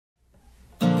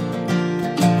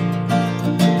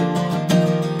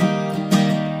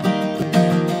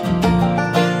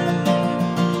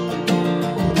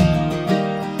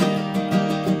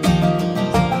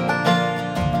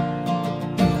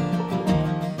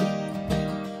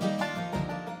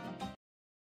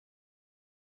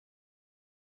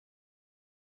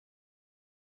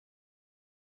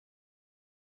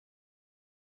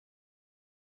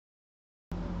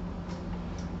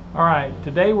All right,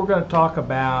 today we're going to talk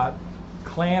about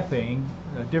clamping,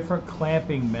 a different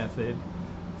clamping method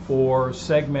for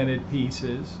segmented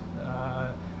pieces.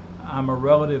 I'm a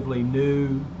relatively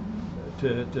new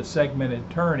to segmented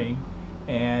turning,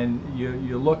 and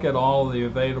you look at all the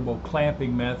available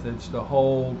clamping methods to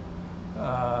hold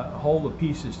the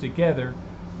pieces together.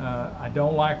 I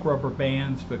don't like rubber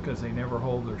bands because they never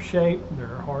hold their shape.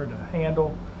 They're hard to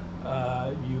handle.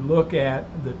 You look at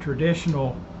the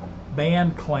traditional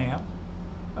band clamp,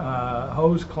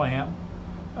 hose clamp,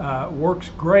 works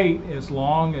great as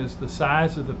long as the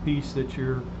size of the piece that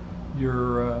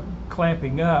you're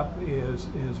clamping up is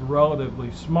relatively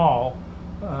small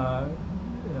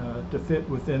to fit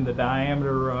within the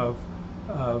diameter of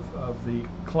the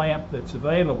clamp that's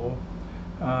available.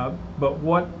 But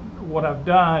what I've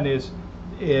done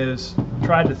is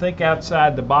tried to think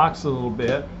outside the box a little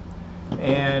bit,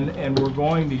 and we're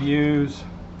going to use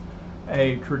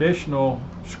a traditional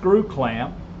screw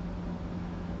clamp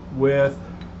with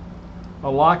a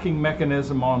locking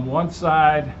mechanism on one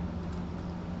side,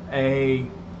 a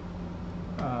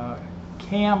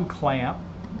cam clamp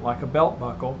like a belt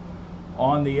buckle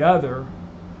on the other,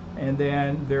 and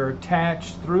then they're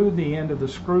attached through the end of the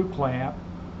screw clamp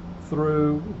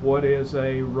through what is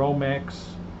a Romex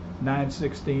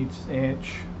 9/16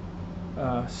 inch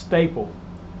staple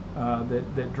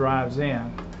that drives in.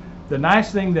 The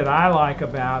nice thing that I like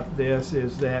about this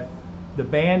is that the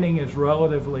banding is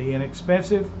relatively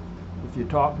inexpensive. If you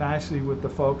talk nicely with the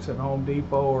folks at Home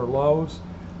Depot or Lowe's,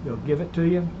 they'll give it to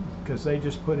you because they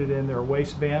just put it in their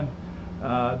waistband.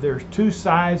 There's two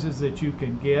sizes that you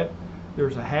can get.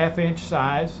 There's a 1/2 inch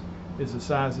size, is the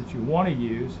size that you want to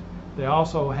use. They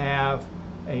also have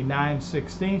a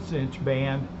 9/16 inch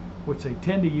band, which they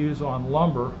tend to use on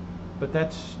lumber, but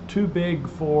that's too big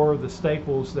for the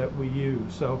staples that we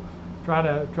use. So try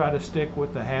to stick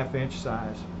with the 1/2 inch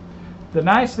size. The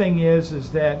nice thing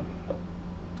is that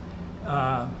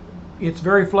it's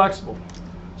very flexible.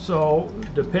 So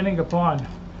depending upon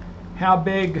how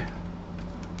big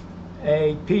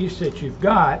a piece that you've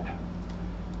got,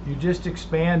 you just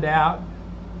expand out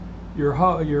your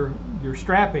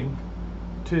strapping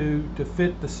to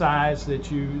fit the size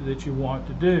that you want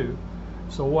to do.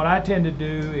 So what I tend to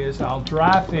do is I'll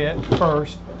dry fit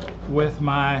first with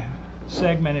my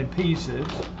segmented pieces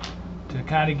to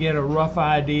kind of get a rough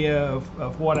idea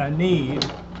of what I need,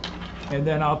 and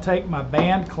then I'll take my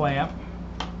band clamp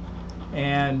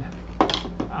and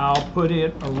I'll put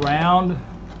it around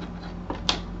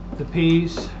the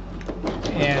piece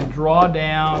and draw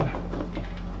down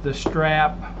the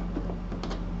strap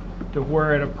to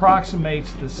where it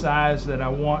approximates the size that I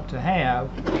want to have,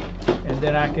 and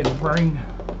then I can bring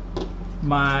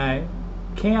my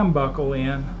cam buckle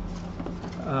in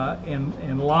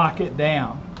and lock it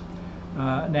down.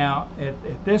 Now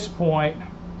at this point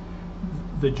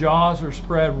the jaws are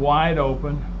spread wide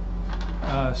open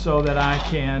so that I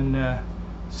can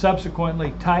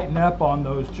subsequently tighten up on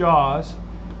those jaws,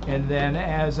 and then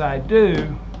as I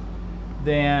do,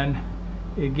 then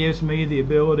it gives me the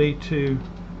ability to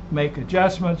make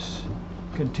adjustments,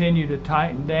 continue to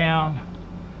tighten down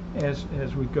as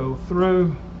we go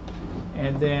through,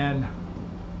 and then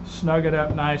snug it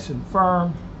up nice and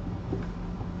firm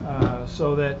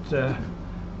so that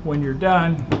when you're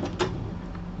done,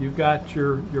 you've got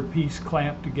your piece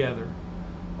clamped together.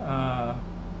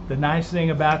 The nice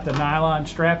thing about the nylon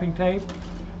strapping tape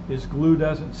is glue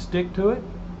doesn't stick to it,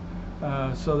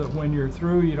 so that when you're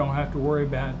through you don't have to worry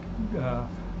about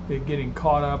it getting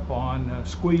caught up on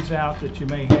squeeze out that you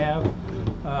may have.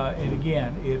 And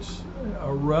again, it's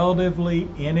a relatively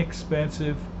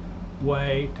inexpensive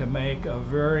way to make a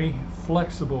very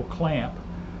flexible clamp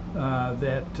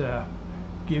that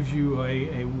gives you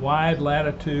a wide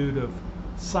latitude of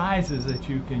sizes that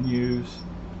you can use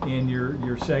in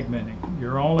your segmenting.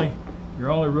 You're only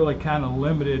really kind of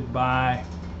limited by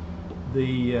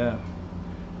the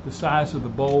size of the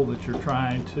bowl that you're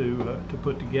trying to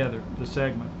put together, the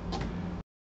segment.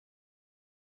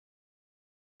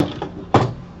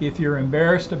 If you're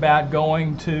embarrassed about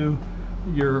going to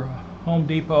your Home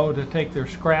Depot to take their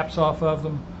scraps off of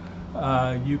them,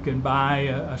 you can buy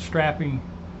a strapping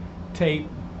tape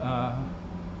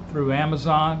through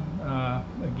Amazon.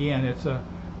 Again, it's a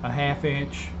 1/2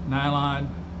 inch nylon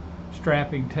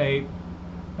strapping tape,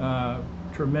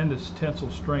 tremendous tensile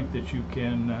strength that you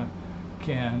can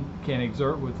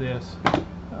exert with this.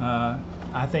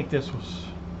 I think this was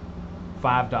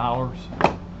 $5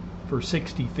 for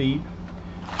 60 feet,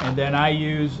 and then I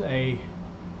use a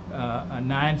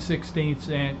 9/16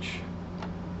 inch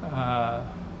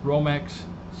Romex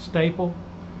staple,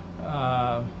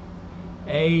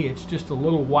 It's just a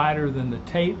little wider than the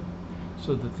tape,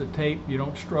 so that the tape, you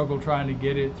don't struggle trying to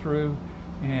get it through.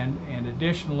 And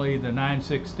additionally, the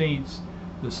 9/16,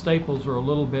 the staples are a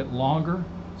little bit longer,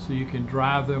 so you can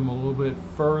drive them a little bit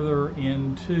further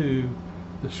into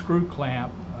the screw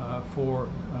clamp for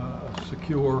a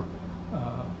secure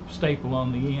staple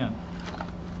on the end.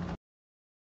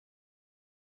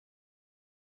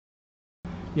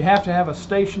 You have to have a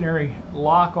stationary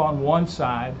lock on one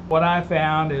side. What I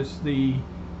found is the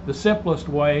simplest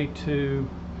way to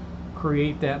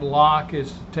create that lock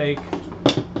is to take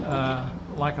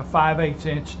like a 5/8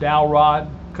 inch dowel rod,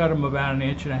 cut them about 1.5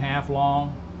 inches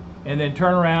long, and then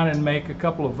turn around and make a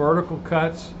couple of vertical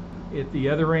cuts at the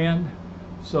other end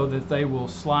so that they will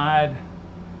slide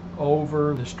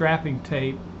over the strapping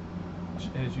tape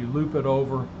as you loop it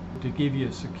over to give you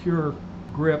a secure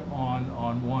grip on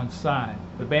one side.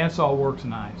 The bandsaw works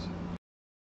nice.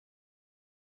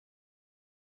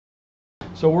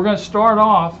 So we're going to start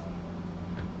off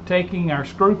taking our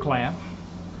screw clamp.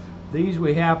 These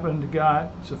we happen to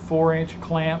got, it's a 4-inch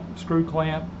clamp, screw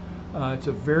clamp. It's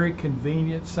a very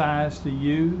convenient size to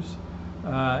use.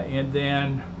 And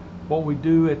then what we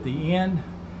do at the end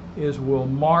is we'll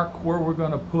mark where we're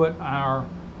going to put our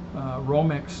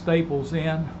Romex staples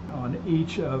in on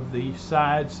each of the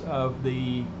sides of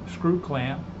the screw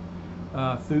clamp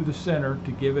through the center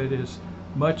to give it as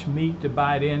much meat to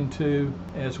bite into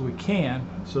as we can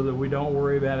so that we don't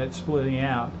worry about it splitting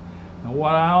out. Now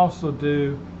what I also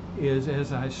do is,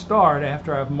 as I start,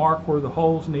 after I've marked where the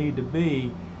holes need to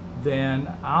be, then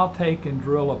I'll take and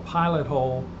drill a pilot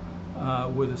hole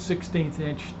with a 1/16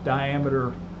 inch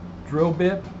diameter drill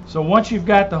bit. So once you've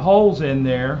got the holes in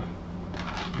there,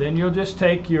 then you'll just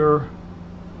take your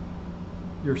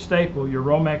staple, your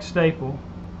Romex staple,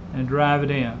 and drive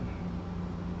it in.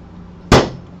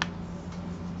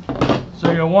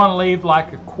 So you'll want to leave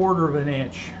like 1/4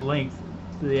 inch length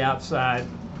to the outside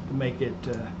to make it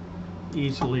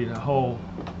easily to hole.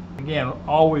 Again,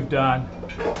 all we've done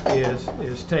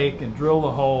is take and drill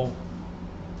the hole,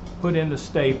 put in the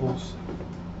staples,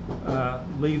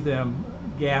 leave them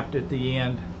gapped at the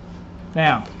end.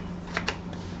 Now,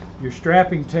 your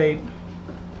strapping tape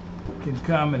can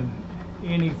come in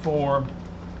any form.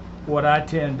 What I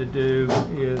tend to do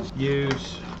is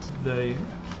use the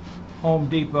Home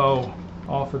Depot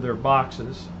off of their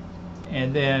boxes,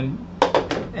 and then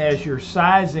as you're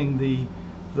sizing the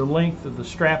length of the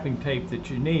strapping tape that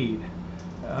you need,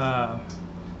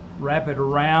 wrap it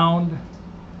around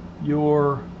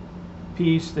your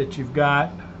piece that you've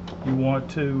got you want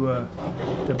to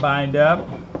bind up,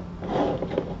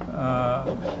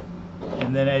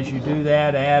 and then as you do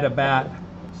that, add about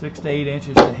 6 to 8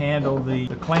 inches to handle the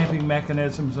clamping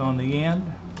mechanisms on the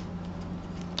end.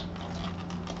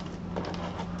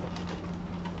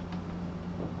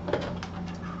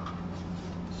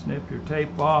 Snip your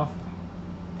tape off,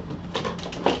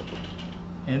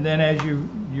 and then as you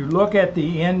look at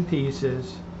the end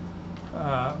pieces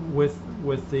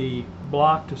with the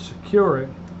block to secure it,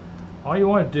 all you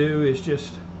want to do is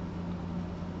just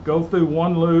go through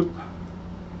one loop,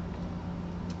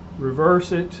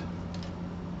 reverse it,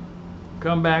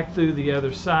 come back through the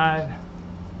other side,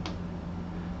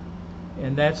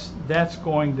 and that's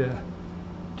going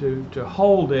to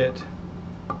hold it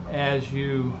as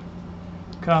you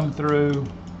come through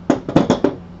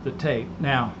the tape.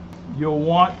 Now, you'll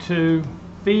want to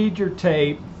feed your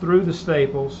tape through the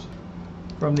staples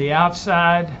from the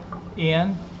outside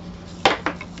in,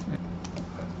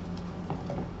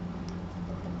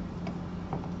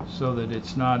 so that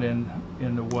it's not in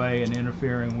the way and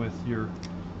interfering with your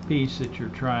piece that you're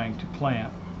trying to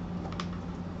clamp.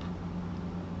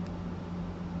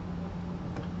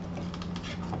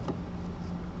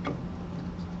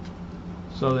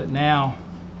 So that now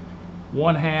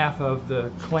 1/2 of the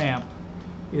clamp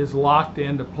is locked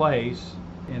into place,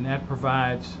 and that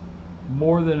provides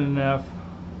more than enough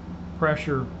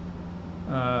pressure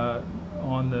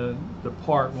on the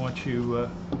part once you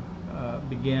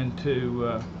begin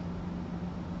to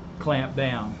clamp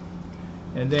down.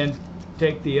 And then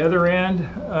take the other end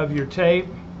of your tape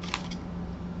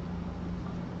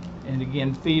and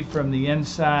again feed from the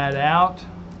inside out,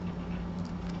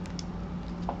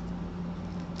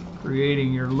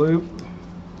 creating your loop.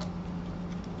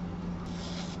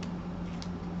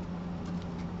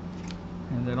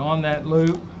 And then on that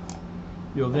loop,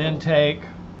 you'll then take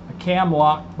a cam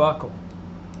lock buckle.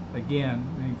 Again,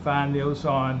 you can find those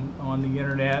on the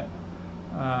internet.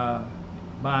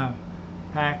 Buy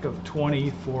a pack of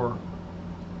 20 for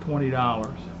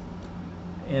 $20.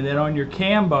 And then on your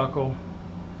cam buckle,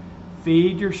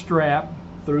 feed your strap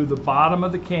through the bottom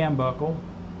of the cam buckle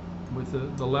with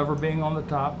the lever being on the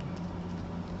top.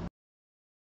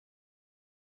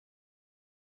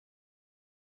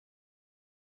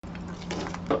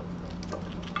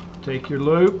 Take your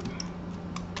loop,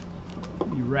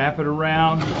 you wrap it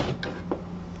around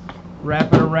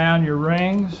your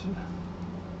rings,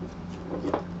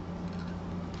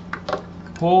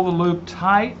 pull the loop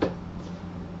tight,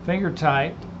 finger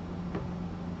tight,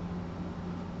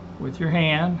 with your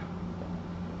hand,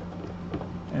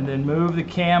 and then move the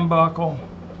cam buckle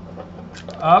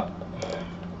up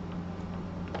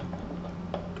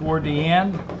toward the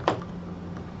end,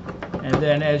 and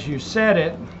then as you set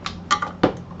it,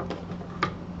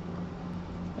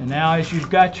 and now as you've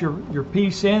got your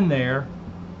piece in there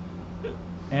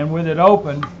and with it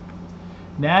open,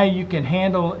 now you can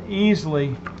handle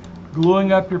easily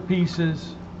gluing up your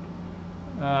pieces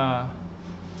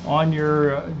on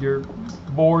your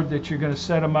board that you're going to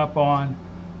set them up on.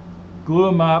 Glue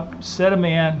them up, set them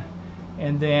in,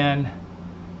 and then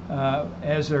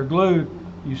as they're glued,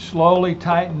 you slowly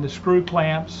tighten the screw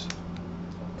clamps,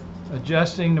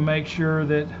 adjusting to make sure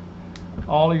that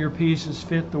all of your pieces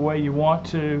fit the way you want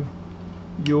to.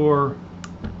 Your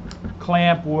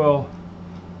clamp will,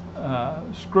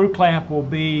 screw clamp will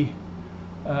be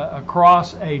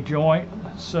across a joint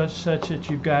such that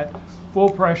you've got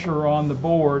full pressure on the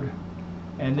board,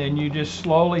 and then you just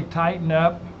slowly tighten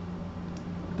up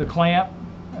the clamp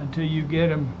until you get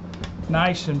them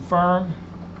nice and firm.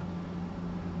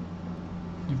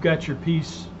 You've got your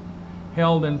piece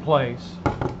held in place.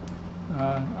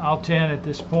 I'll tend at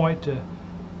this point to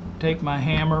take my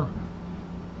hammer,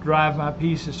 drive my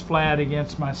pieces flat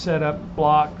against my setup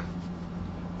block,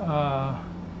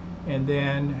 and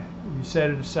then you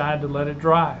set it aside to let it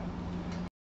dry.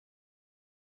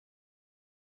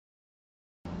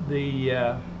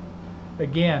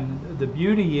 Again, the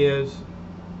beauty is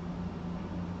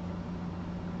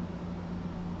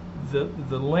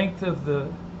the length of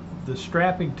the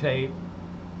strapping tape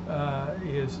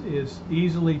is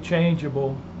easily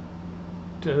changeable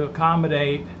to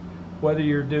accommodate whether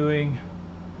you're doing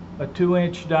a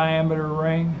 2-inch diameter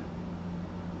ring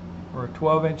or a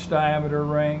 12-inch diameter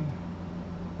ring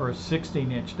or a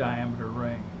 16-inch diameter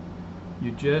ring.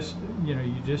 You just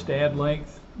add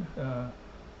length,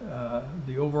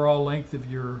 the overall length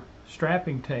of your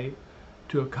strapping tape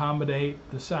to accommodate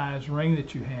the size ring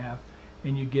that you have,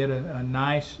 and you get a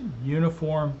nice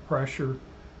uniform pressure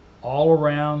all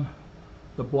around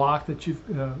the block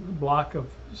that block of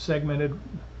segmented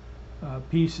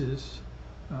pieces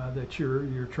that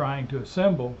you're trying to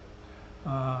assemble,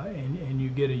 and you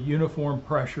get a uniform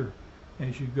pressure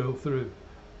as you go through.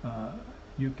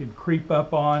 You can creep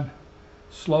up on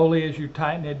slowly as you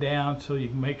tighten it down, so you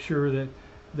can make sure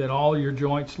that all your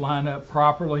joints line up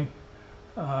properly,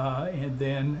 and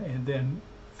then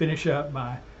finish up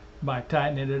by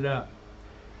tightening it up.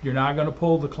 You're not going to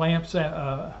pull the clamps,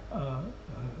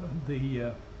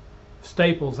 the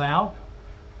staples out,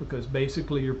 because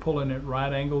basically you're pulling at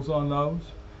right angles on those.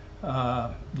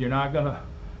 You're not going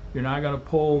to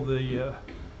pull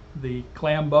the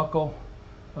clam buckle,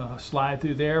 slide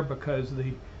through there, because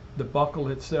the buckle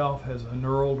itself has a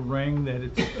knurled ring that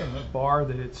it's bar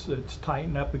that it's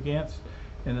tightened up against,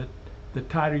 and the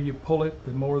tighter you pull it,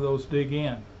 the more those dig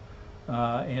in.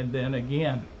 And then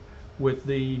again, with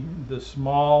the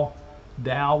small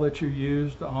dowel that you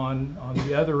used on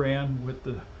the other end with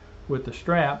the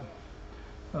strap,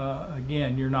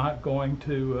 again, you're not going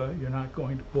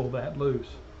to pull that loose.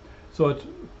 So it's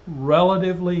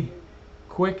relatively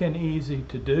quick and easy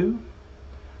to do.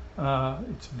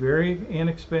 It's very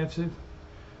inexpensive.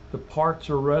 The parts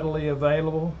are readily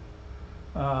available,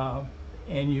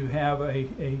 and you have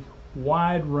a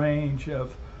wide range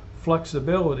of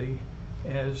flexibility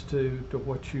as to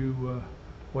what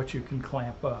you can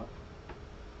clamp up.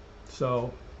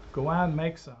 So go out and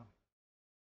make some.